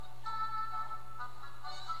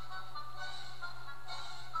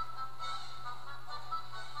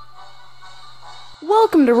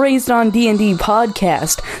Welcome to Raised on D&D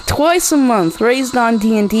podcast. Twice a month, Raised on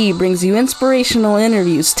D&D brings you inspirational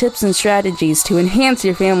interviews, tips, and strategies to enhance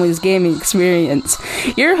your family's gaming experience.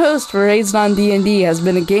 Your host for Raised on D&D has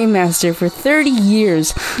been a game master for 30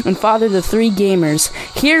 years and father to 3 gamers.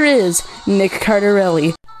 Here is Nick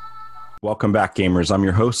Cardarelli. Welcome back, gamers. I'm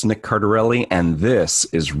your host, Nick Cardarelli, and this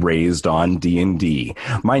is Raised on D&D.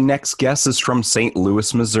 My next guest is from St.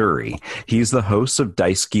 Louis, Missouri. He's the host of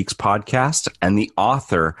Dice Geeks podcast and the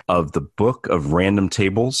author of the Book of Random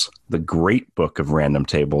Tables, the Great Book of Random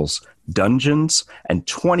Tables, Dungeons, and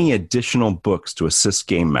 20 additional books to assist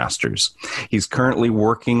game masters. He's currently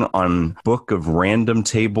working on Book of Random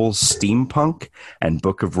Tables Steampunk and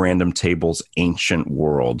Book of Random Tables Ancient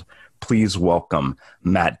World. Please welcome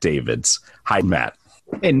Matt Davids. Hi, Matt.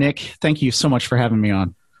 Hey, Nick. Thank you so much for having me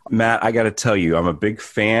on. Matt, I got to tell you, I'm a big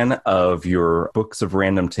fan of your Books of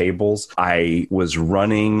Random Tables. I was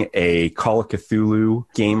running a Call of Cthulhu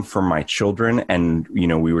game for my children, and,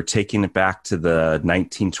 we were taking it back to the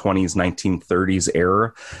 1920s, 1930s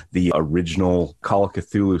era, the original Call of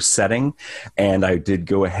Cthulhu setting. And I did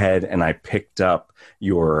go ahead and I picked up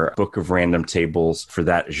your Book of Random Tables for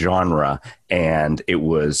that genre, and it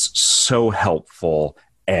was so helpful.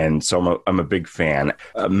 And so I'm a big fan.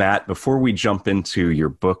 Matt, before we jump into your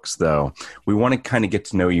books, though, we want to kind of get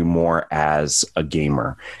to know you more as a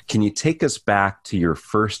gamer. Can you take us back to your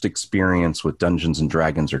first experience with Dungeons &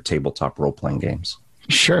 Dragons or tabletop role-playing games?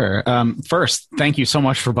 Sure. First, thank you so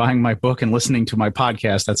much for buying my book and listening to my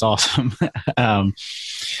podcast. That's awesome.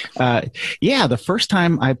 The first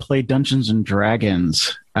time I played Dungeons &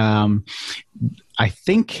 Dragons, I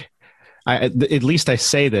think, at least I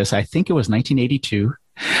say this, I think it was 1982.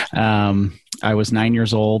 I was 9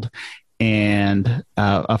 years old, and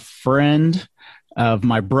a friend of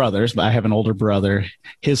my brother's, but I have an older brother,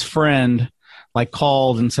 his friend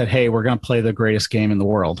called and said, "Hey, we're going to play the greatest game in the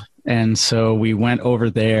world." And so we went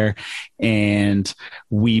over there and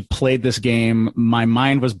we played this game. My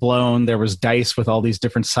mind was blown. There was dice with all these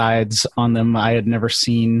different sides on them. I had never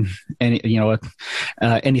seen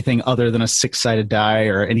anything other than a 6-sided die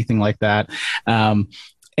or anything like that.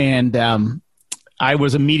 I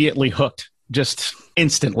was immediately hooked, just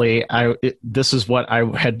instantly. This is what I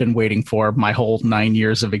had been waiting for my whole 9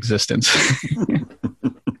 years of existence.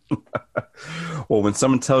 Well, when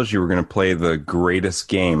someone tells you we're going to play the greatest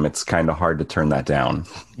game, it's kind of hard to turn that down.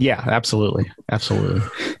 Yeah, absolutely. Absolutely.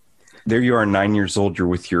 There you are, 9 years old. You're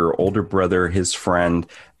with your older brother, his friend,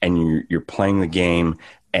 and you're playing the game,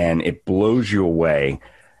 and it blows you away.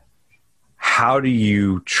 How do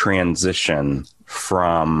you transition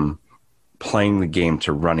from playing the game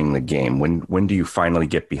to running the game? When do you finally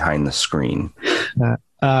get behind the screen?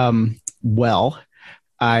 Well,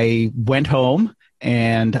 I went home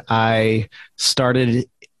and I started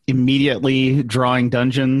immediately drawing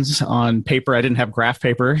dungeons on paper. I didn't have graph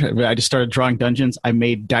paper. I just started drawing dungeons. I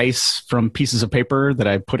made dice from pieces of paper that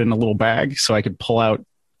I put in a little bag so I could pull out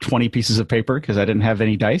 20 pieces of paper because I didn't have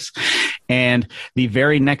any dice. And the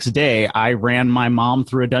very next day, I ran my mom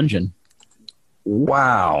through a dungeon.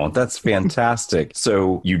 Wow, that's fantastic.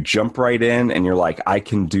 So you jump right in and you're like, I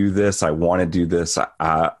can do this. I want to do this.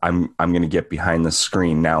 I'm going to get behind the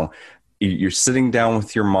screen. Now, you're sitting down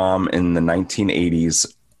with your mom in the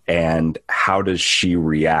 1980s, and how does she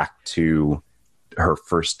react to her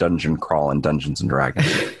first dungeon crawl in Dungeons & Dragons?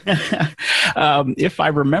 If I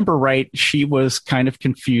remember right, she was kind of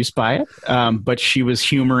confused by it, but she was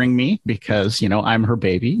humoring me because, I'm her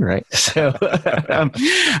baby, right? So,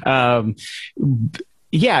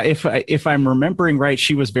 if I'm remembering right,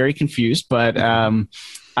 she was very confused, but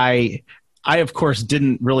I, of course,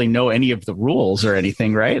 didn't really know any of the rules or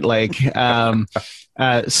anything, right?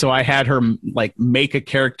 So I had her make a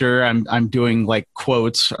character. I'm doing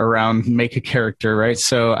quotes around make a character, right?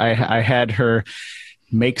 So I had her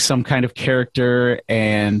make some kind of character,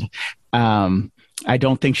 and I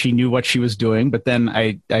don't think she knew what she was doing. But then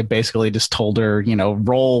I basically just told her,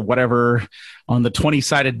 roll whatever on the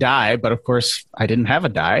 20-sided die. But of course, I didn't have a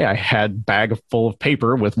die. I had a bag full of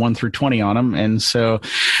paper with 1 through 20 on them. And so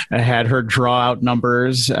I had her draw out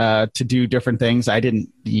numbers to do different things. I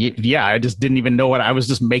just didn't even know what I was,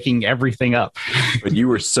 just making everything up. But you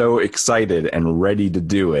were so excited and ready to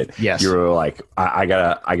do it. Yes. You were like, I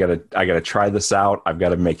gotta try this out. I've got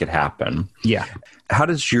to make it happen. Yeah. How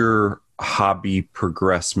does your hobby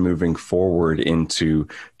progress moving forward into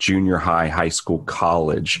junior high, high school,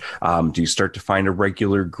 college? Do you start to find a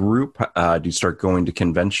regular group? Do you start going to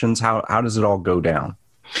conventions? How does it all go down?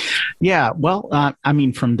 Yeah, well,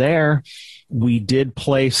 from there, we did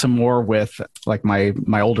play some more with like my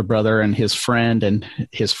older brother and his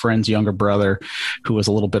friend's younger brother, who was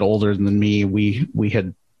a little bit older than me.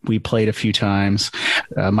 We played a few times.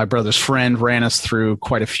 My brother's friend ran us through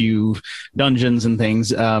quite a few dungeons and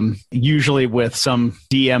things, usually with some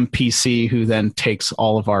DM PC who then takes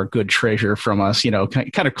all of our good treasure from us,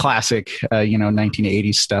 kind of classic,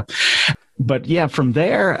 1980s stuff. But yeah, from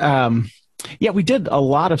there, we did a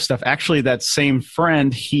lot of stuff. Actually, that same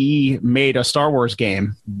friend, he made a Star Wars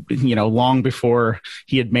game, long before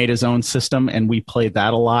he had made his own system, and we played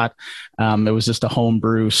that a lot. It was just a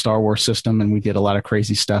homebrew Star Wars system, and we did a lot of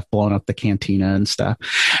crazy stuff, blowing up the cantina and stuff.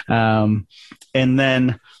 And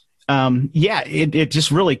then, it just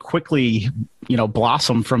really quickly,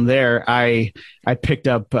 blossomed from there. I picked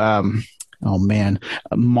up, Marvel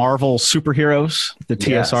Superheroes, the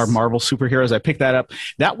TSR Marvel Superheroes. I picked that up.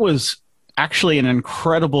 That was actually an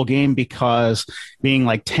incredible game because being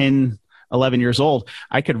like 10, 11 years old,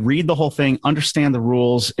 I could read the whole thing, understand the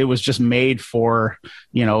rules. It was just made for,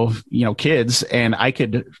 kids, and I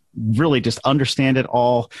could really just understand it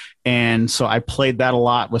all. And so I played that a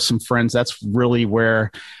lot with some friends. That's really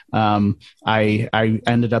where I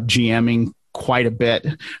ended up GMing quite a bit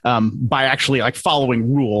by actually like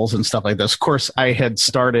following rules and stuff like this. Of course, I had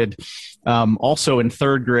started also in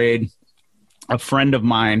third grade. A friend of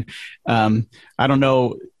mine, I don't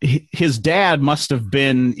know, his dad must have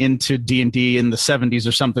been into D&D in the 70s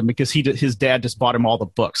or something, because his dad just bought him all the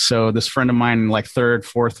books. So this friend of mine in like third,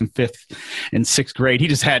 fourth, and fifth and sixth grade, he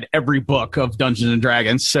just had every book of Dungeons and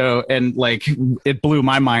Dragons. So, and like, it blew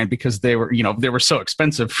my mind because they were so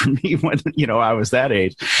expensive for me when, I was that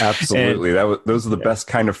age. Absolutely. And those are the best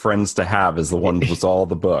kind of friends to have, is the ones with all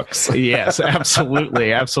the books. Yes,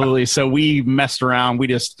 absolutely. Absolutely. So we messed around. We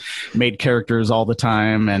just made characters all the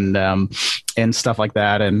time and stuff like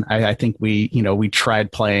that. And I think we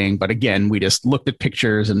tried playing, but again, we just looked at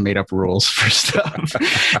pictures and made up rules for stuff.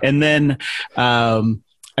 And then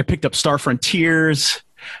I picked up Star Frontiers.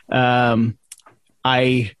 I've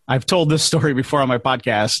told this story before on my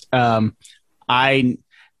podcast.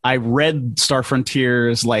 I read Star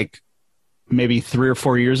Frontiers like maybe 3 or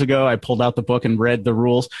 4 years ago. I pulled out the book and read the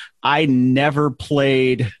rules. I never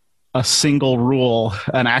played a single rule,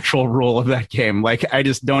 an actual rule of that game. Like, I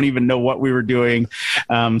just don't even know what we were doing.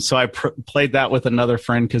 So I played that with another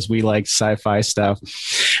friend because we like sci-fi stuff.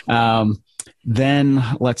 Then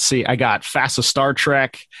let's see, I got Fast as Star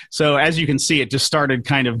Trek. So as you can see, it just started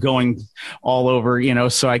kind of going all over,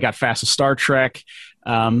 so I got Fast as Star Trek,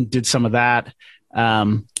 did some of that.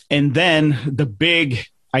 And then the big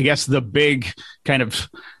kind of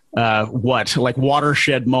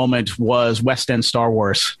watershed moment was West End Star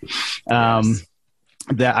Wars.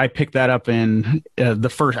 That I picked that up in it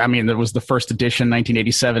was the first edition,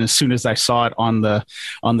 1987. As soon as I saw it on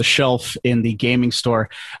the shelf in the gaming store,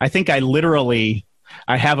 I think I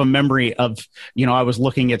have a memory of, I was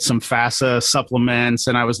looking at some FASA supplements,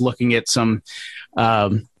 and I was looking at some,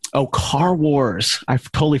 Car Wars. I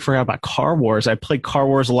totally forgot about Car Wars. I played Car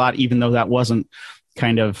Wars a lot, even though that wasn't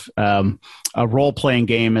kind of a role-playing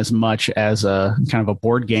game as much as a kind of a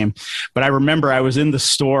board game. But I remember I was in the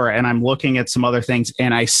store and I'm looking at some other things,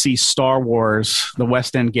 and I see Star Wars, the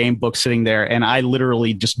West End game book, sitting there, and I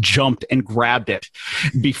literally just jumped and grabbed it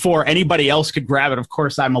before anybody else could grab it. Of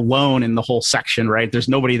course, I'm alone in the whole section, right? There's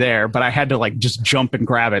nobody there, but I had to like just jump and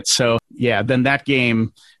grab it. So yeah, then that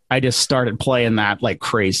game, I just started playing that like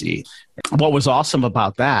crazy. What was awesome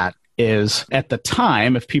about that is, at the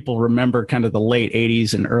time, if people remember kind of the late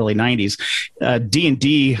 80s and early 90s,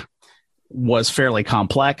 D&D was fairly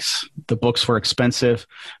complex. The books were expensive,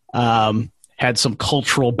 had some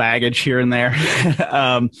cultural baggage here and there,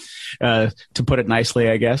 to put it nicely,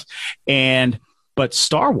 I guess. But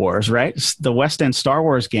Star Wars, right? The West End Star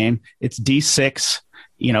Wars game, it's D6,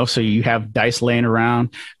 so you have dice laying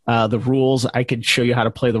around. The rules, I could show you how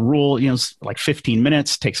to play the rule. It's like 15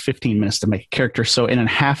 minutes. It takes 15 minutes to make a character. So in a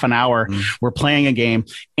half an hour, we're playing a game,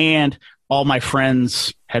 and all my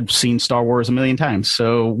friends had seen Star Wars a million times.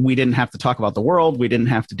 So we didn't have to talk about the world. We didn't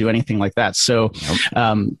have to do anything like that. So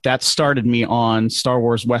that started me on Star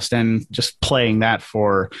Wars West End, just playing that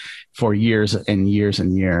for years and years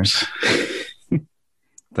and years.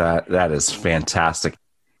 That is fantastic.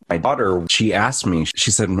 My daughter, she asked me,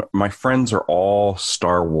 she said, my friends are all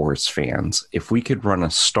Star Wars fans. If we could run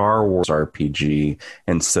a Star Wars RPG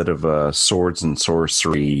instead of a swords and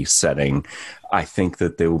sorcery setting, I think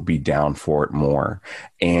that they would be down for it more.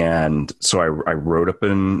 And so I wrote up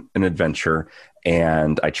an adventure,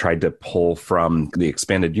 and I tried to pull from the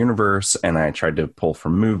expanded universe, and I tried to pull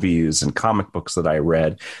from movies and comic books that I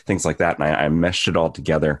read, things like that. And I meshed it all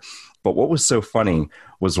together. But what was so funny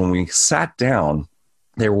was when we sat down,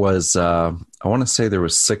 there was, I want to say there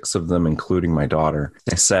was 6 of them, including my daughter.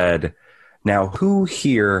 They said, now, who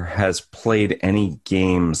here has played any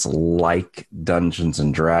games like Dungeons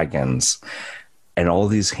and Dragons? And all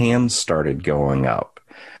these hands started going up.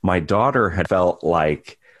 My daughter had felt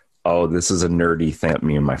like, oh, this is a nerdy thing that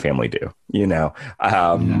me and my family do.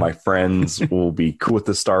 My friends will be cool with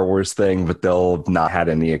the Star Wars thing, but they'll not had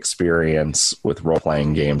any experience with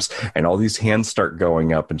role-playing games. And all these hands start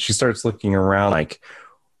going up, and she starts looking around like,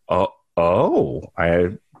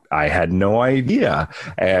 I had no idea.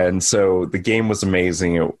 And so the game was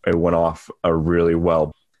amazing. It went off really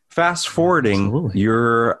well. Fast forwarding, Absolutely.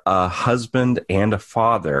 You're a husband and a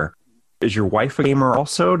father. Is your wife a gamer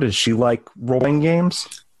also? Does she like role-playing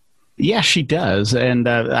games? Yeah, she does. And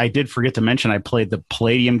I did forget to mention I played the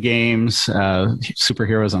Palladium games,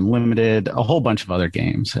 Superheroes Unlimited, a whole bunch of other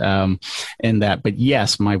games in that. But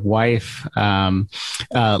yes, my wife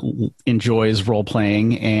enjoys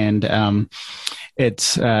role-playing, and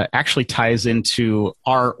it actually ties into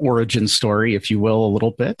our origin story, if you will, a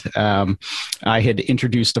little bit. I had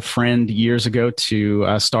introduced a friend years ago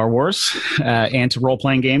to Star Wars and to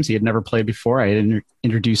role-playing games. He had never played before. I had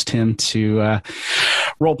introduced him to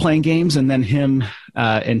role-playing games, and then him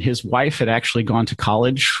and his wife had actually gone to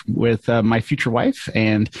college with my future wife,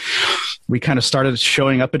 and we kind of started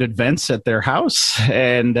showing up at events at their house,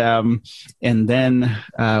 and then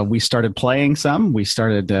we started playing some. We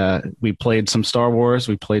played some Star Wars,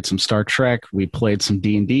 we played some Star Trek, we played some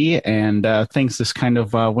D&D, and things just kind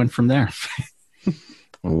of went from there.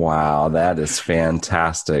 Wow, that is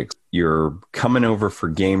fantastic. You're coming over for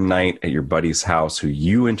game night at your buddy's house who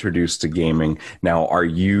you introduced to gaming. Now, are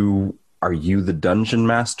you the dungeon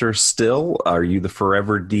master still? Are you the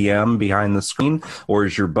forever DM behind the screen? Or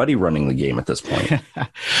is your buddy running the game at this point?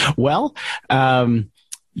 Well,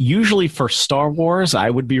 usually for Star Wars, I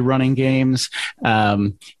would be running games.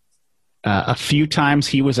 A few times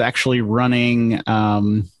he was actually running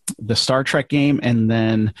the Star Trek game, and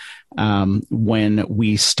then when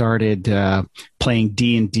we started playing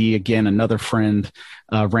D&D again, another friend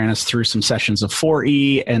ran us through some sessions of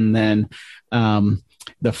 4E, and then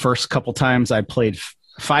the first couple times I played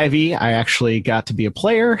 5E, I actually got to be a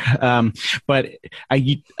player, but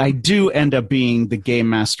I do end up being the game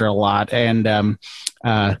master a lot, and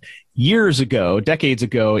decades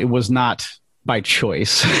ago, it was not by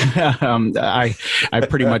choice. I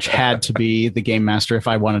pretty much had to be the game master if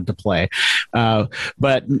I wanted to play.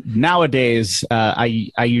 But nowadays,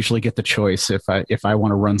 I usually get the choice. If I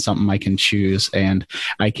want to run something, I can choose, and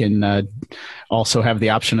I can also have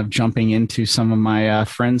the option of jumping into some of my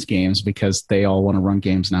friends' games because they all want to run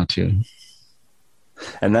games now too.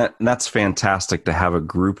 And that's fantastic to have a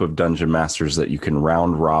group of dungeon masters that you can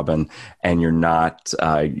round robin, and you're not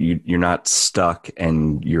you're not stuck,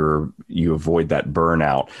 and you avoid that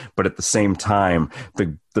burnout. But at the same time,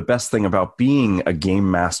 the best thing about being a game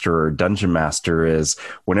master or dungeon master is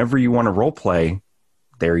whenever you want to role play,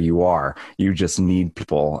 there you are. You just need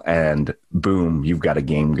people, and boom, you've got a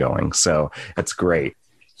game going. So that's great.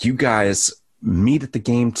 You guys meet at the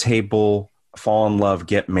game table, fall in love,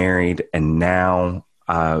 get married, and now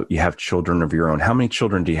you have children of your own. How many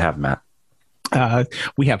children do you have, Matt?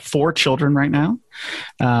 We have 4 children right now.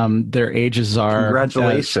 Their ages are...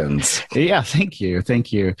 Congratulations. Yeah, thank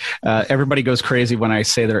you. Everybody goes crazy when I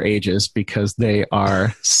say their ages because they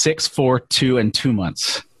are 6, 4, 2, and 2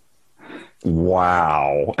 months.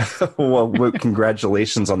 Wow. Well,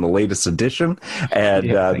 congratulations on the latest edition. And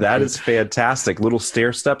that is fantastic. Little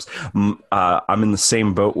stair steps. I'm in the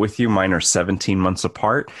same boat with you. Mine are 17 months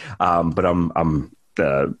apart, but I'm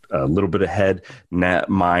a little bit ahead.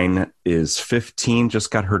 Mine is 15, just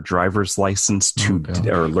got her driver's license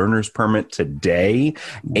or learner's permit today,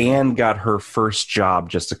 and got her first job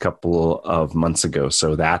just a couple of months ago.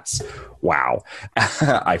 So that's wow.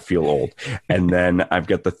 I feel old. And then I've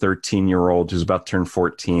got the 13-year-old who's about to turn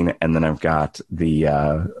 14, and then I've got the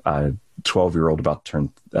 12-year-old about to turn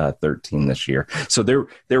 13 this year. So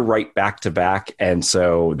they're right back to back, and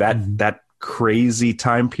so that crazy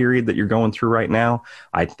time period that you're going through right now,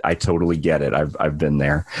 I totally get it. I've been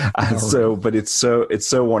there. But it's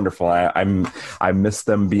so wonderful. I miss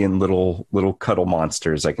them being little cuddle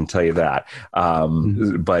monsters. I can tell you that.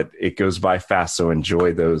 But it goes by fast. So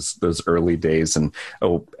enjoy those early days. And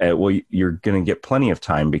well, you're going to get plenty of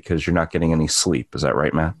time because you're not getting any sleep. Is that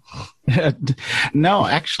right, Matt? No,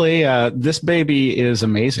 actually, this baby is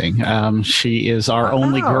amazing. She is our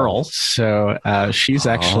only girl, so she's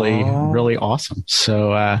actually really awesome.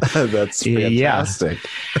 So that's fantastic.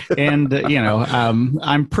 Yeah. And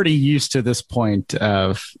I'm pretty used to this point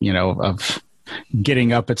of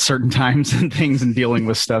getting up at certain times and things and dealing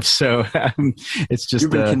with stuff. So it's just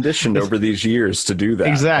you've been conditioned over these years to do that.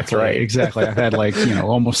 Exactly. Right. Exactly. I've had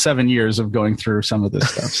almost 7 years of going through some of this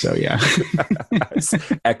stuff. So yeah,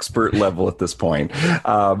 expert level at this point.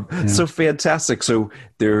 So fantastic. So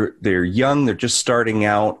they're young. They're just starting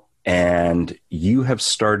out. And you have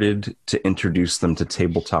started to introduce them to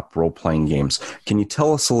tabletop role-playing games. Can you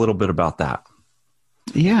tell us a little bit about that?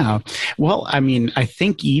 Yeah. Well, I mean, I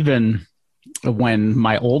think even when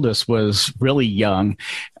my oldest was really young,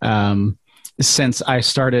 since I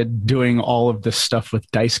started doing all of this stuff with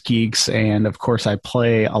Dice Geeks, and of course I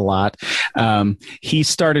play a lot, he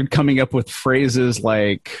started coming up with phrases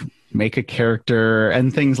like make a character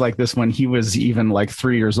and things like this when he was even like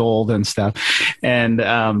 3 years old and stuff.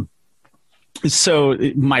 And so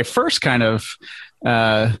my first kind of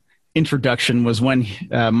introduction was when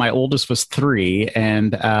my oldest was 3,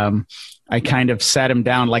 and I kind of sat him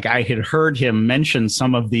down. Like, I had heard him mention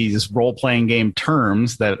some of these role-playing game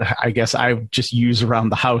terms that I guess I just use around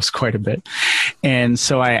the house quite a bit. And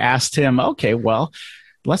so I asked him, okay, well,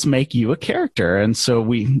 let's make you a character. And so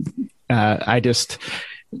I just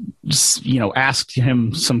asked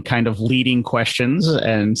him some kind of leading questions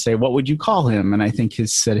and say, what would you call him? And I think he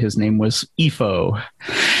said his name was Efo.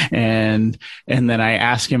 And then I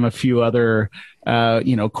asked him a few other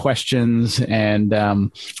questions, and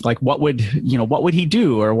like what would he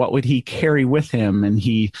do, or what would he carry with him? And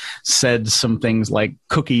he said some things like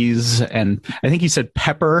cookies, and I think he said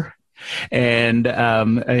pepper, and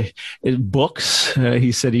books.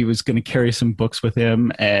 He said he was going to carry some books with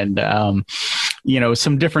him, and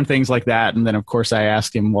some different things like that. And then of course I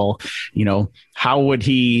asked him, well, how would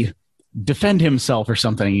he defend himself or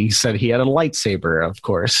something? He said he had a lightsaber, of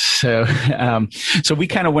course. So we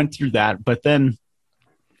kind of went through that. But then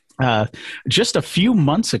just a few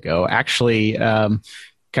months ago, actually,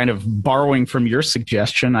 kind of borrowing from your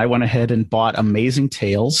suggestion, I went ahead and bought Amazing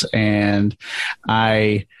Tales, and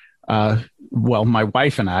my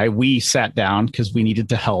wife and I, we sat down because we needed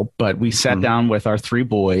to help, but we sat down with our 3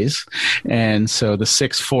 boys. And so the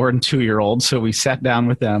 6, 4, and 2-year-olds. So we sat down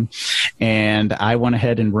with them, and I went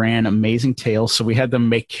ahead and ran Amazing Tales. So we had them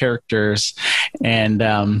make characters, and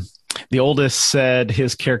the oldest said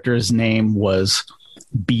his character's name was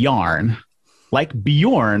Bjarn. Like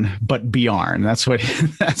Bjorn, but Bjarn. That's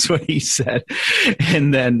what he said.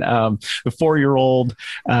 And then the 4-year-old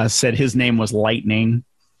said his name was Lightning.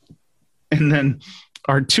 And then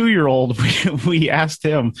our 2-year-old, we asked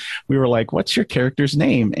him, we were like, what's your character's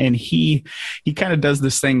name? And he kind of does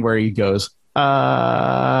this thing where he goes,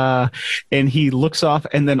 and he looks off,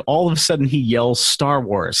 and then all of a sudden he yells Star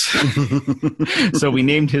Wars. So we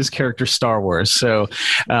named his character Star Wars. So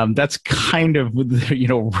that's kind of,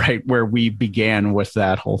 right where we began with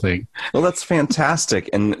that whole thing. Well, that's fantastic.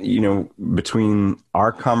 And, between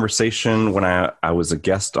our conversation when I was a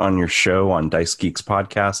guest on your show on Dice Geeks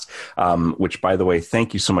podcast, which, by the way,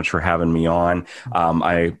 thank you so much for having me on.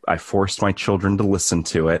 I forced my children to listen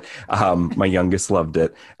to it. My youngest loved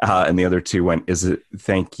it. And the other 2 went,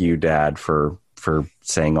 thank you, Dad, for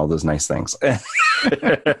saying all those nice things.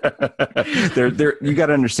 they're you got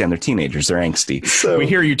to understand, they're teenagers, they're angsty. So we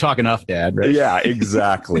hear you talk enough, Dad, right? Yeah,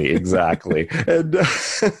 exactly. And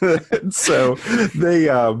so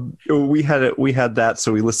we had that,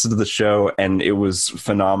 so we listened to the show, and it was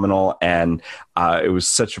phenomenal, and it was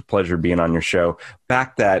such a pleasure being on your show.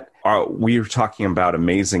 Back that we were talking about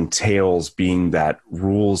Amazing Tales being that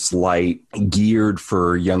rules light, geared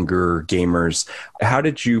for younger gamers. How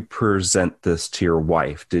did you present this to your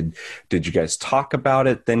wife? Did you guys talk about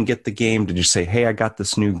it, then get the game? Did you say, hey, I got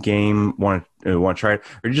this new game, want to try it?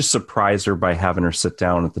 Or did you just surprise her by having her sit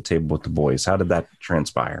down at the table with the boys? How did that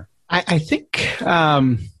transpire? I think,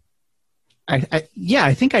 I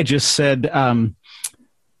think I just said,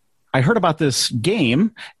 I heard about this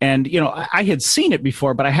game, and, I had seen it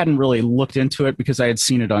before, but I hadn't really looked into it because I had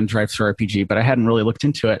seen it on DriveThruRPG, but I hadn't really looked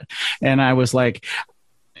into it. And I was like,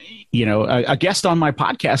 a guest on my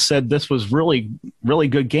podcast said this was really, really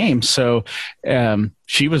good game. So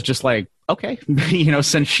she was just like, okay,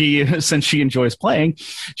 since she enjoys playing,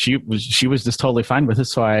 she was just totally fine with it.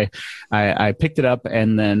 So I picked it up,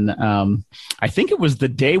 and then I think it was the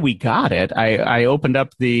day we got it. I opened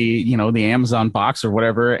up the Amazon box or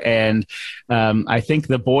whatever, and I think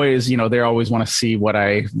the boys, they always want to see what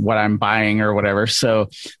I'm buying or whatever. So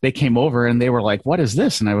they came over and they were like, "What is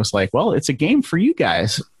this?" And I was like, "Well, it's a game for you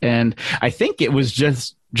guys." And I think it was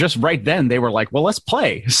just just right then they were like, well, let's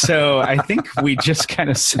play. So I think we just kind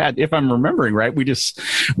of sat, if I'm remembering right, we just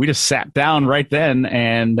sat down right then,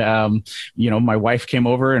 and my wife came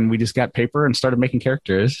over and we just got paper and started making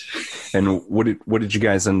characters. And what did you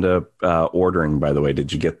guys end up ordering, by the way?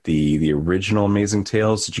 Did you get the original Amazing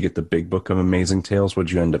Tales? Did you get the Big Book of Amazing Tales? What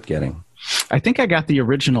did you end up getting? I think I got the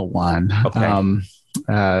original one.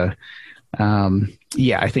 Okay.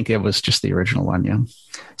 Yeah, I think it was just the original one. Yeah.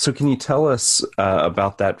 So can you tell us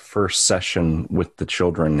about that first session with the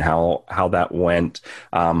children, how that went?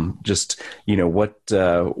 Just,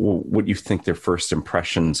 what you think their first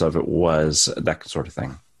impressions of it was, that sort of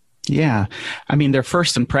thing. Yeah. I mean, their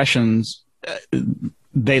first impressions,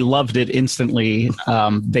 they loved it instantly.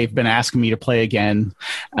 They've been asking me to play again.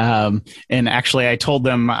 And actually, I told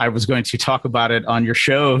them I was going to talk about it on your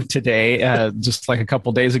show today, just like a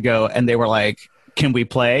couple days ago. And they were like, can we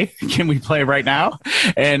play? Can we play right now?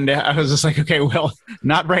 And I was just like, okay, well,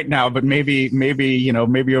 not right now, but maybe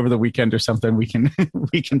over the weekend or something, we can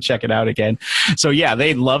check it out again. So yeah,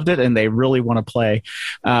 they loved it and they really want to play.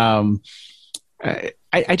 I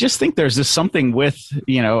just think there's just something with,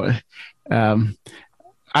 I don't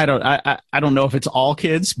know if it's all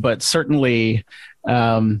kids, but certainly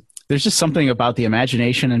there's just something about the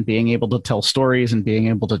imagination and being able to tell stories and being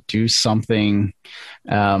able to do something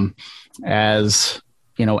as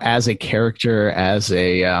a character, as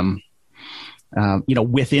a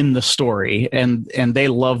within the story, and they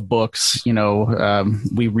love books.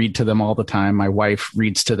 We read to them all the time. My wife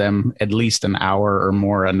reads to them at least an hour or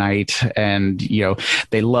more a night, and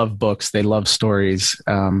they love books, they love stories.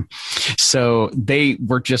 So they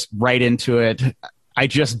were just right into it. I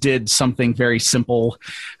just did something very simple,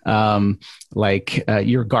 like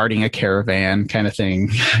you're guarding a caravan kind of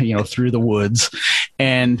thing, through the woods.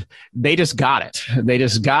 And they just got it. And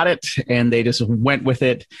they just went with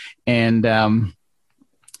it. And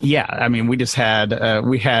yeah, I mean, we just had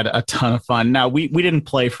a ton of fun. Now we didn't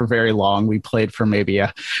play for very long. We played for maybe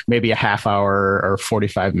a half hour or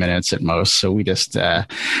 45 minutes at most. So we just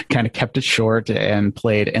kind of kept it short and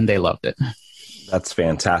played, and they loved it. That's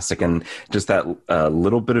fantastic. And just that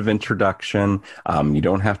little bit of introduction. You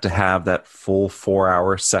don't have to have that full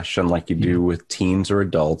 4-hour session like you do with teens or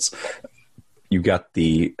adults. You got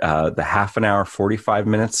the half an hour, 45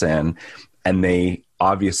 minutes in, and they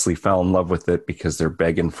obviously fell in love with it because they're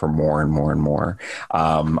begging for more and more and more.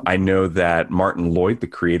 I know that Martin Lloyd, the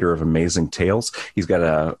creator of Amazing Tales, he's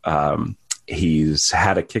got he's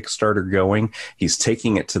had a Kickstarter going. He's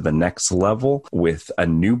taking it to the next level with a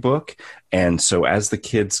new book. And so as the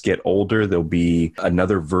kids get older, there'll be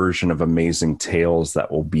another version of Amazing Tales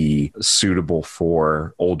that will be suitable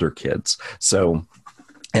for older kids. So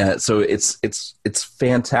it's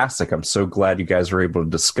fantastic. I'm so glad you guys were able to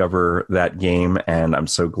discover that game, and I'm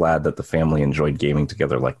so glad that the family enjoyed gaming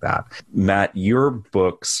together like that. Matt, your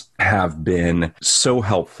books have been so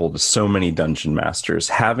helpful to so many dungeon masters.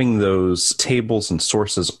 Having those tables and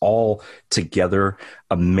sources all together,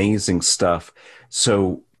 amazing stuff.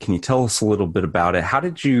 So can you tell us a little bit about it? How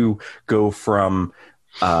did you go from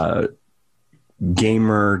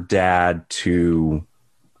gamer dad to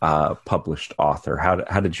published author?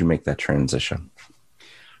 How did you make that transition?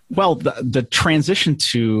 Well, the transition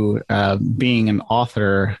to being an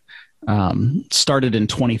author started in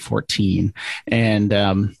 2014,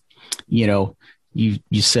 and you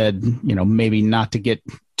said maybe not to get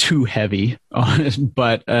too heavy on it,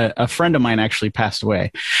 but a friend of mine actually passed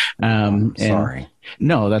away. Sorry.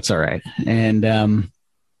 No, that's all right. And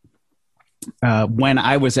when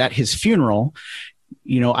I was at his funeral,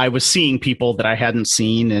 I was seeing people that I hadn't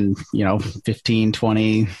seen in, 15,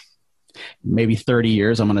 20, maybe 30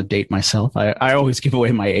 years. I'm going to date myself. I always give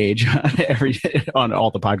away my age on all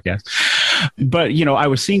the podcasts. But, I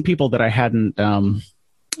was seeing people that I hadn't,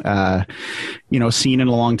 seen in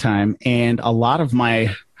a long time. And a lot of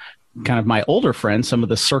my older friends, some of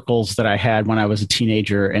the circles that I had when I was a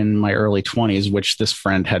teenager in my early 20s, which this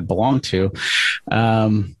friend had belonged to,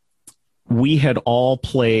 we had all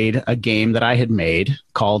played a game that I had made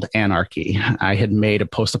called Anarchy. I had made a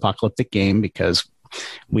post-apocalyptic game because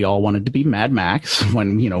we all wanted to be Mad Max.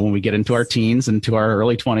 When we get into our teens and to our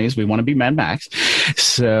early 20s, we want to be Mad Max.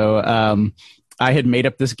 So I had made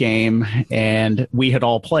up this game, and we had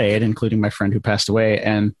all played, including my friend who passed away.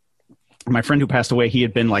 And my friend who passed away, he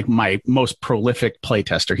had been like my most prolific play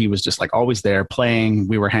tester. He was just like always there playing.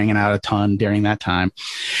 We were hanging out a ton during that time.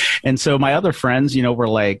 And so my other friends, were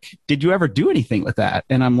like, did you ever do anything with that?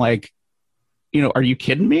 And I'm like, are you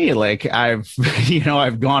kidding me? Like I've,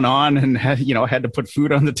 I've gone on and had to put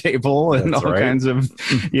food on the table and That's all right. kinds of,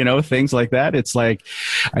 things like that. It's like,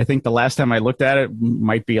 I think the last time I looked at it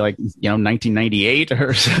might be like, 1998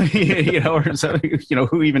 or something, or something,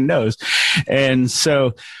 who even knows? And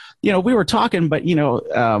so, we were talking, but, we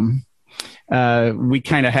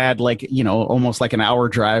kind of had like, almost like an hour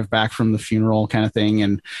drive back from the funeral kind of thing.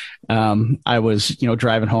 And I was,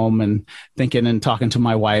 driving home and thinking and talking to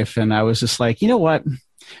my wife. And I was just like, you know what,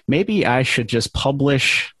 maybe I should just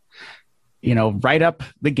publish, write up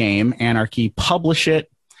the game, Anarchy, publish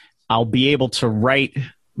it. I'll be able to write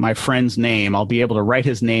my friend's name. I'll be able to write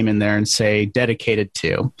his name in there and say dedicated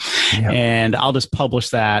to, and I'll just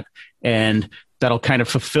publish that. And that'll kind of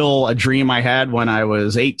fulfill a dream I had when I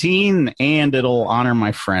was 18, and it'll honor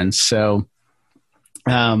my friends. So,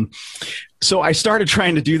 so I started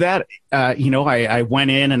trying to do that. I went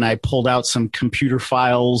in and I pulled out some computer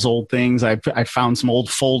files, old things. I found some old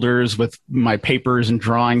folders with my papers and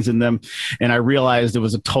drawings in them. And I realized it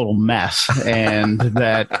was a total mess and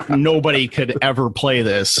that nobody could ever play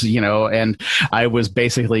this, and I was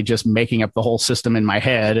basically just making up the whole system in my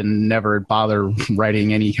head and never bother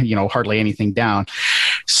writing any, hardly anything down.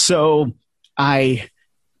 So I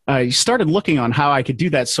started looking on how I could do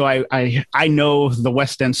that. So I know the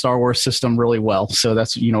West End Star Wars system really well. So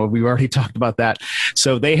that's, we've already talked about that.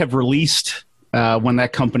 So they have released, when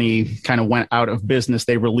that company kind of went out of business,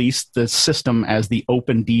 they released the system as the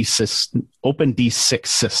OpenD6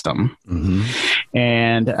 system. Mm-hmm.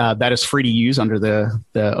 And that is free to use under the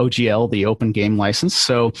OGL, the Open Game License.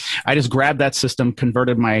 So I just grabbed that system,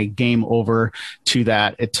 converted my game over to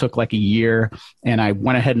that. It took like a year, and I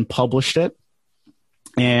went ahead and published it.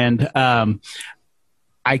 And I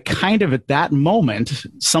kind of, at that moment,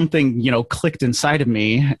 something, clicked inside of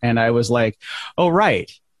me, and I was like, oh,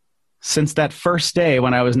 right. Since that first day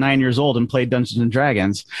when I was 9 years old and played Dungeons and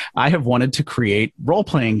Dragons, I have wanted to create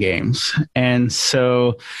role-playing games. And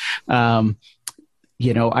so, I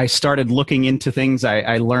started looking into things.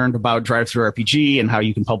 I learned about DriveThruRPG and how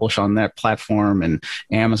you can publish on that platform and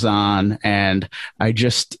Amazon. And I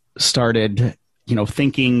just started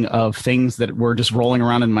thinking of things that were just rolling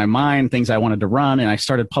around in my mind, things I wanted to run, and I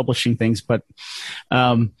started publishing things. But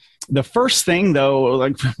the first thing, though,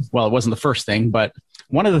 it wasn't the first thing, but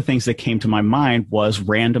one of the things that came to my mind was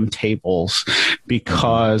random tables,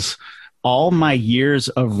 because all my years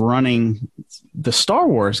of running the Star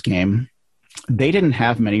Wars game, they didn't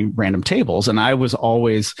have many random tables. And I was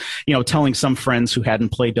always, telling some friends who hadn't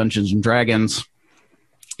played Dungeons and Dragons,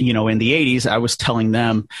 in the 80s, I was telling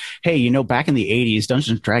them, hey, back in the 80s, Dungeons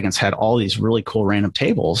and Dragons had all these really cool random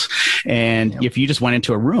tables. And if you just went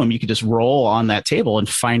into a room, you could just roll on that table and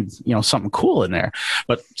find, something cool in there.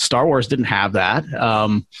 But Star Wars didn't have that.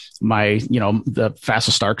 The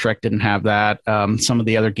Fastest Star Trek didn't have that. Some of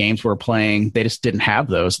the other games we were playing, they just didn't have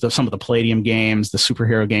those. Some of the Palladium games, the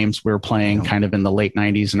superhero games we were playing kind of in the late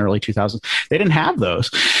 90s and early 2000s, they didn't have those.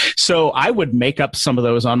 So I would make up some of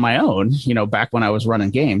those on my own, back when I was running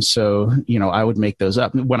games. So, I would make those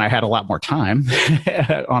up when I had a lot more time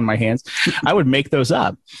on my hands. I would make those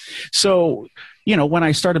up. So, when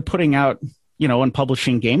I started putting out, and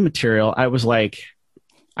publishing game material, I was like,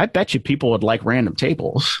 I bet you people would like random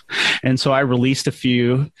tables. And so I released a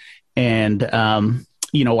few, and,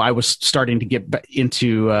 I was starting to get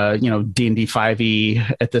into, D&D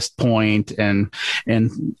 5e at this point and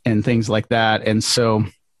things like that. And so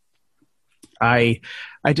I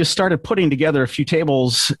just started putting together a few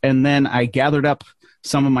tables, and then I gathered up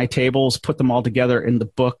some of my tables, put them all together in the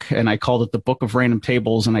book, and I called it the Book of Random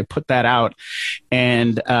Tables, and I put that out,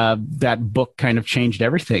 and that book kind of changed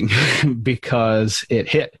everything because it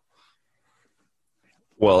hit.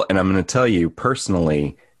 Well, and I'm going to tell you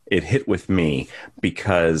personally, it hit with me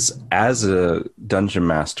because as a dungeon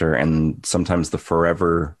master and sometimes the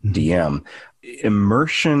forever DM,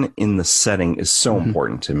 immersion in the setting is so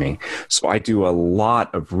important to me. So I do a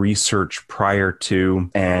lot of research prior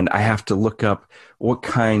to, and I have to look up what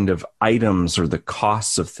kind of items or the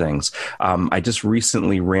costs of things. I just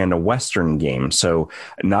recently ran a Western game. So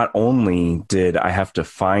not only did I have to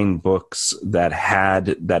find books that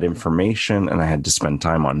had that information, and I had to spend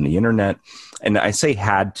time on the internet. And I say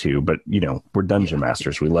had to, but we're dungeon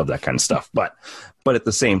masters. We love that kind of stuff. But at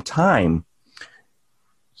the same time,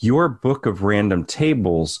 your Book of Random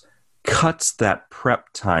Tables cuts that prep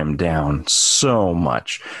time down so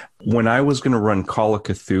much. When I was going to run Call of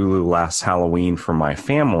Cthulhu last Halloween for my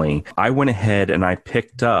family, I went ahead and I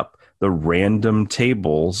picked up the random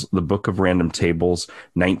tables, the Book of Random Tables,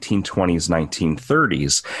 1920s,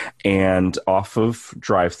 1930s, and off of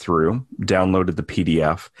DriveThru, downloaded the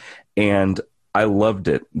PDF, and I loved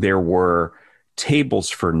it. There were tables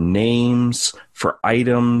for names, for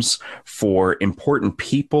items, for important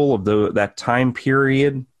people of that time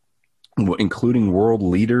period, including world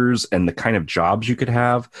leaders and the kind of jobs you could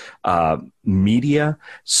have, media,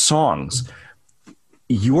 songs.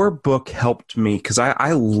 Your book helped me because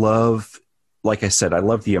I love, like I said, I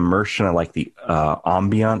love the immersion. I like the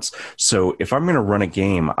ambiance. So if I'm going to run a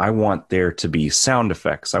game, I want there to be sound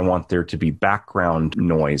effects. I want there to be background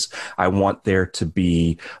noise. I want there to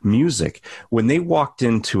be music. When they walked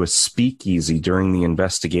into a speakeasy during the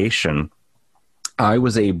investigation, I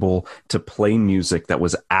was able to play music that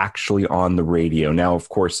was actually on the radio. Now, of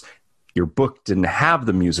course, your book didn't have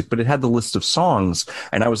the music, but it had the list of songs,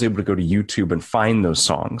 and I was able to go to YouTube and find those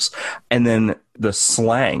songs. And then the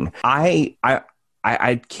slang. I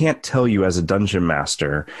can't tell you as a dungeon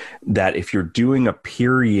master that if you're doing a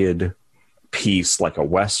period piece like a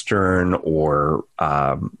Western or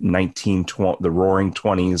 1920, the Roaring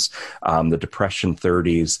 20s, the Depression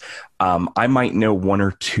 30s, I might know one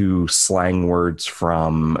or two slang words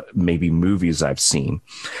from maybe movies I've seen.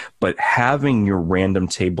 But having your random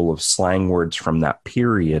table of slang words from that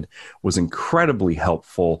period was incredibly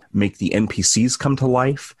helpful, make the NPCs come to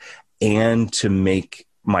life and to make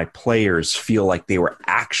my players feel like they were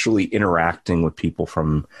actually interacting with people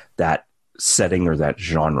from that setting or that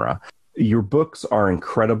genre. Your books are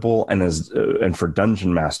incredible, and for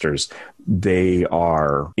dungeon masters, they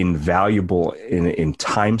are invaluable in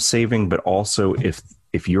time saving. But also,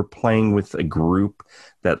 if you're playing with a group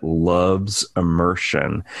that loves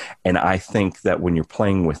immersion, and I think that when you're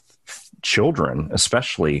playing with children,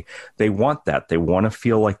 especially, they want that. They want to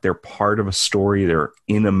feel like they're part of a story. They're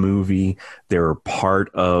in a movie. They're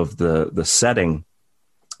part of the setting.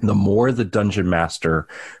 The more the dungeon master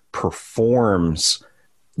performs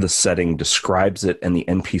the setting, describes it, and the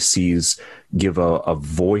NPCs give a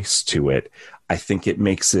voice to it, I think it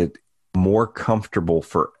makes it more comfortable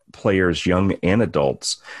for players, young and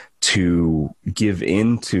adults, to give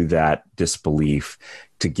into that disbelief,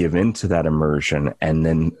 to give into that immersion, and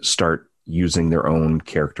then start using their own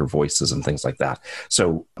character voices and things like that.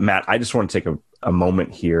 So, Matt, I just want to take a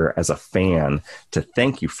moment here as a fan to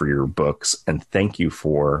thank you for your books and thank you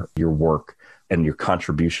for your work and your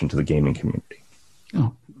contribution to the gaming community.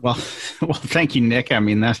 Oh, well, thank you, Nick. I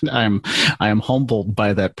mean, I am humbled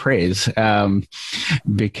by that praise,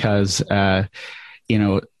 because that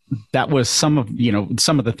was some of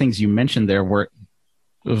the things you mentioned there were.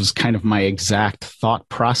 It was kind of my exact thought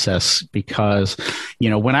process because,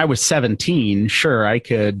 when I was 17, sure, I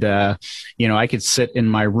could sit in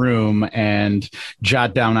my room and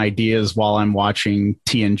jot down ideas while I'm watching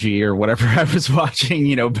TNG or whatever I was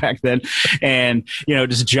watching, back then. And,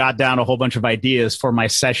 just jot down a whole bunch of ideas for my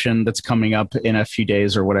session that's coming up in a few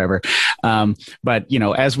days or whatever. But,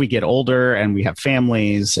 as we get older and we have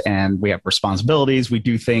families and we have responsibilities, we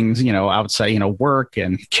do things, outside, work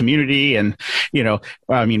and community and,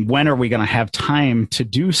 I mean, when are we going to have time to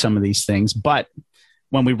do some of these things? But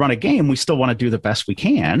when we run a game, we still want to do the best we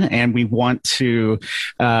can. And we want to,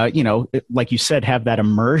 like you said, have that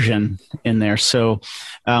immersion in there. So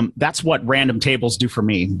that's what random tables do for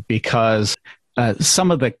me, because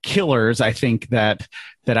some of the killers I think that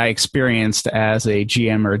I experienced as a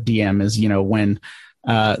GM or DM is, when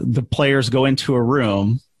the players go into a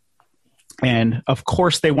room, and of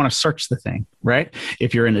course, they want to search the thing, right?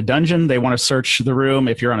 If you're in a dungeon, they want to search the room.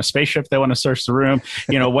 If you're on a spaceship, they want to search the room.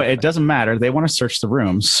 It doesn't matter. They want to search the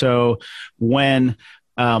room. So when,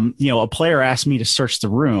 a player asks me to search the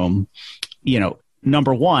room,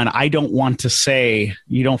 number one, I don't want to say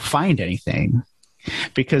you don't find anything,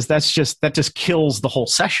 because that just kills the whole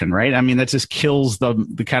session, right? I mean, that just kills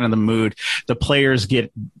the kind of the mood. The players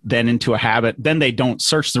get then into a habit. Then they don't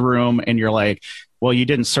search the room, and you're like, well, you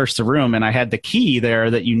didn't search the room and I had the key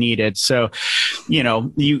there that you needed. So,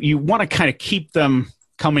 you want to kind of keep them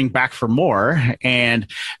coming back for more. And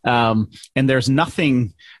there's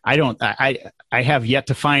nothing, I have yet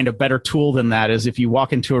to find a better tool than that, is if you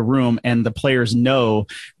walk into a room and the players know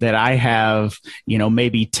that I have,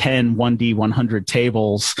 maybe 10 1D100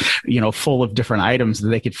 tables, full of different items that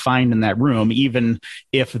they could find in that room, even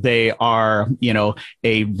if they are,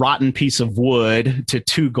 a rotten piece of wood to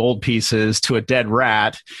 2 gold pieces to a dead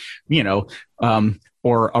rat,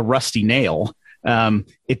 or a rusty nail.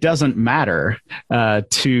 It doesn't matter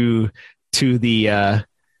to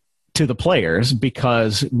the players,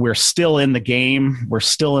 because we're still in the game, we're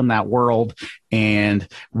still in that world, and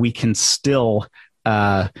we can still,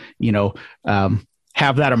 have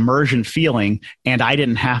that immersion feeling. And I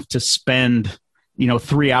didn't have to spend,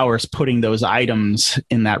 3 hours putting those items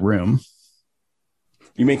in that room.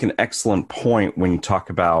 You make an excellent point when you talk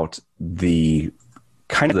about the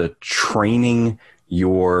kind of the training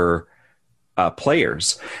your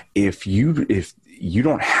players. If you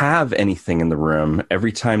don't have anything in the room,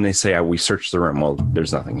 every time they say, we search the room, well,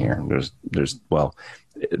 there's nothing here. There's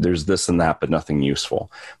this and that, but nothing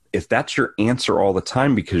useful. If that's your answer all the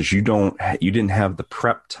time because you didn't have the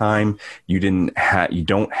prep time, you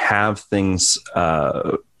don't have things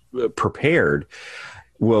prepared.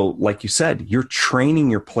 Well, like you said, you're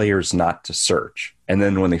training your players not to search. And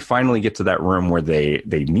then when they finally get to that room where they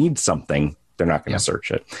need something, they're not going to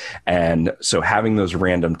search it. And so having those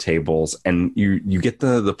random tables, and you get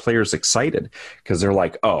the players excited because they're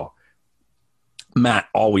like, oh, Matt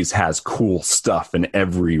always has cool stuff in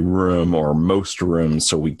every room or most rooms,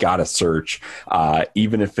 so we got to search.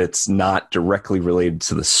 Even if it's not directly related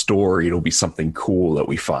to the story, it'll be something cool that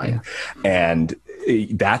we find. Yeah. And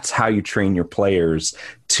that's how you train your players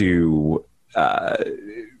to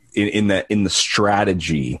in the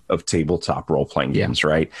strategy of tabletop role-playing games,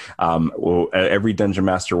 right? Every dungeon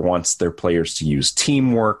master wants their players to use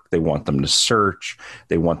teamwork. They want them to search.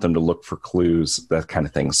 They want them to look for clues, that kind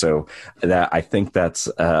of thing. So I think that's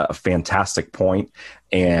a fantastic point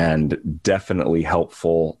and definitely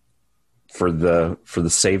helpful for the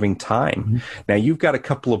saving time. Mm-hmm. Now, you've got a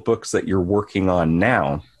couple of books that you're working on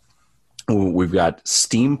now. We've got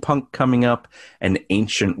Steampunk coming up and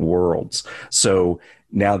Ancient Worlds. So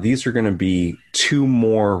now these are going to be two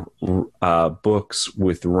more books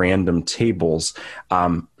with random tables.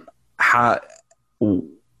 I know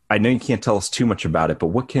you can't tell us too much about it, but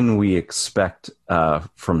what can we expect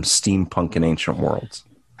from Steampunk and Ancient Worlds?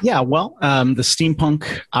 Yeah, well, the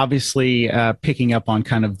steampunk, obviously picking up on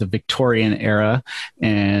kind of the Victorian era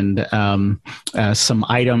and some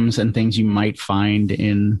items and things you might find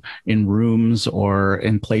in rooms or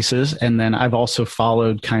in places. And then I've also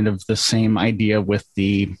followed kind of the same idea with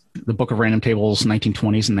the Book of Random Tables,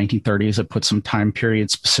 1920s and 1930s, that put some time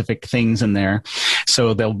period specific things in there.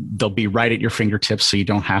 So they'll be right at your fingertips, so you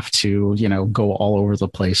don't have to, go all over the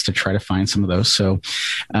place to try to find some of those. So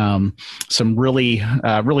some really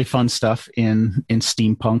fun stuff in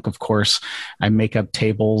steampunk. Of course, I make up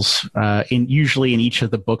tables. Usually in each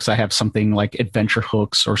of the books, I have something like adventure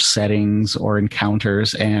hooks or settings or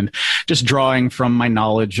encounters, and just drawing from my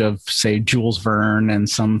knowledge of, say, Jules Verne and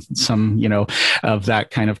some of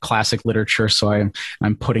that kind of classic literature. So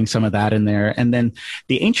I'm putting some of that in there. And then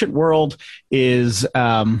the Ancient World is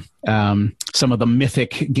some of the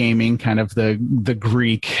mythic gaming, kind of the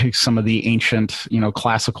Greek, some of the ancient,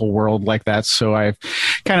 classical world like that. So I've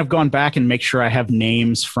kind of gone back and make sure I have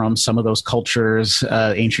names from some of those cultures,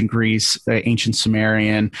 ancient Greece, ancient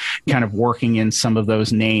Sumerian, kind of working in some of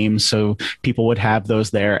those names so people would have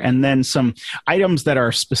those there. And then some items that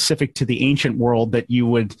are specific to the ancient world that you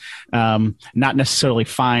would not necessarily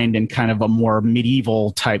find in kind of a more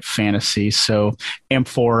medieval type fantasy. So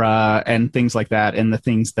amphora and things like that, and the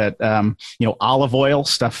things that olive oil,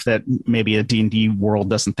 stuff that maybe a D&D world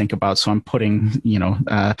doesn't think about. So I'm putting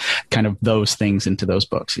kind of those things into those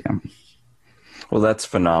books. Yeah. Well, that's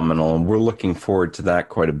phenomenal, and we're looking forward to that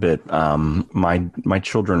quite a bit. My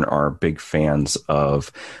children are big fans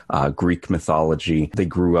of Greek mythology. They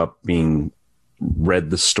grew up read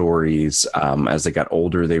the stories. As they got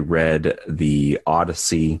older, they read the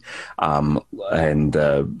Odyssey and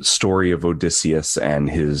the story of Odysseus and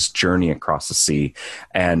his journey across the sea.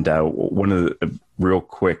 And one of the real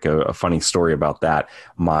quick, a funny story about that.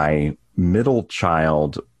 My middle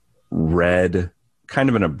child read kind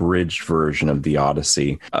of an abridged version of the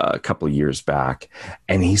Odyssey a couple of years back.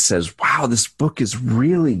 And he says, wow, this book is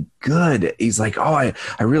really good. He's like, oh, I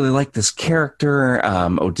really like this character,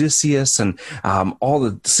 Odysseus, and all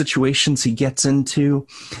the situations he gets into.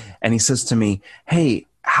 And he says to me, hey,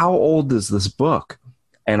 how old is this book?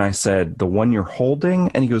 And I said, the one you're holding?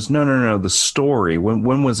 And he goes, no, the story.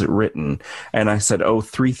 When was it written? And I said,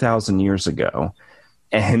 3,000 years ago.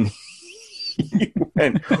 And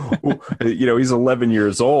and he's 11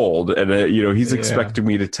 years old, and he's expecting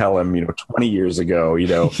me to tell him 20 years ago it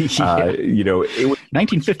was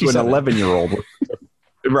 1957 to an 11-year-old,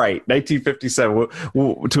 right? 1957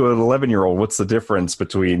 to an 11-year-old, what's the difference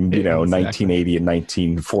between exactly. 1980 and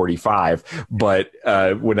 1945? But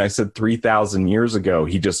when I said 3,000 years ago,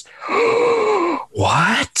 he just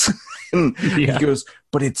what? And he goes,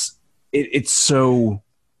 but it's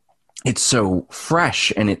so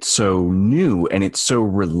fresh, and it's so new, and it's so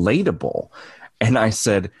relatable. And I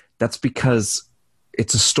said, that's because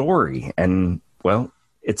it's a story, and well,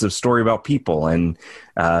 it's a story about people, and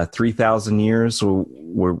 3,000 years,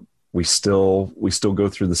 We still go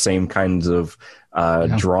through the same kinds of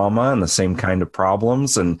drama and the same kind of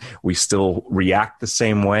problems, and we still react the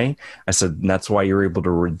same way. I said, and that's why you're able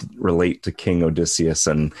to relate to King Odysseus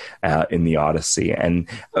and in the Odyssey. And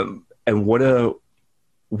what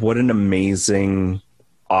an amazing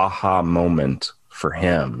aha moment for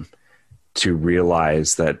him to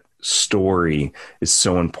realize that story is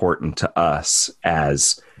so important to us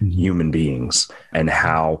as human beings, and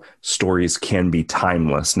how stories can be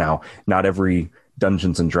timeless. Now, not every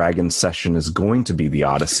Dungeons and Dragons session is going to be the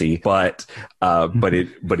Odyssey, but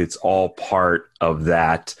it's all part of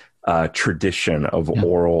that tradition of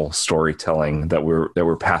oral storytelling that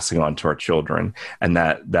we're passing on to our children, and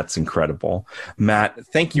that's incredible. Matt,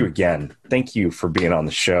 thank you again. Thank you for being on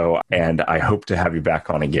the show, and I hope to have you back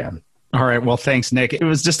on again. All right. Well, thanks, Nick. It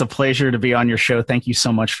was just a pleasure to be on your show. Thank you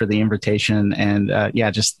so much for the invitation. And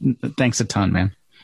just thanks a ton, man.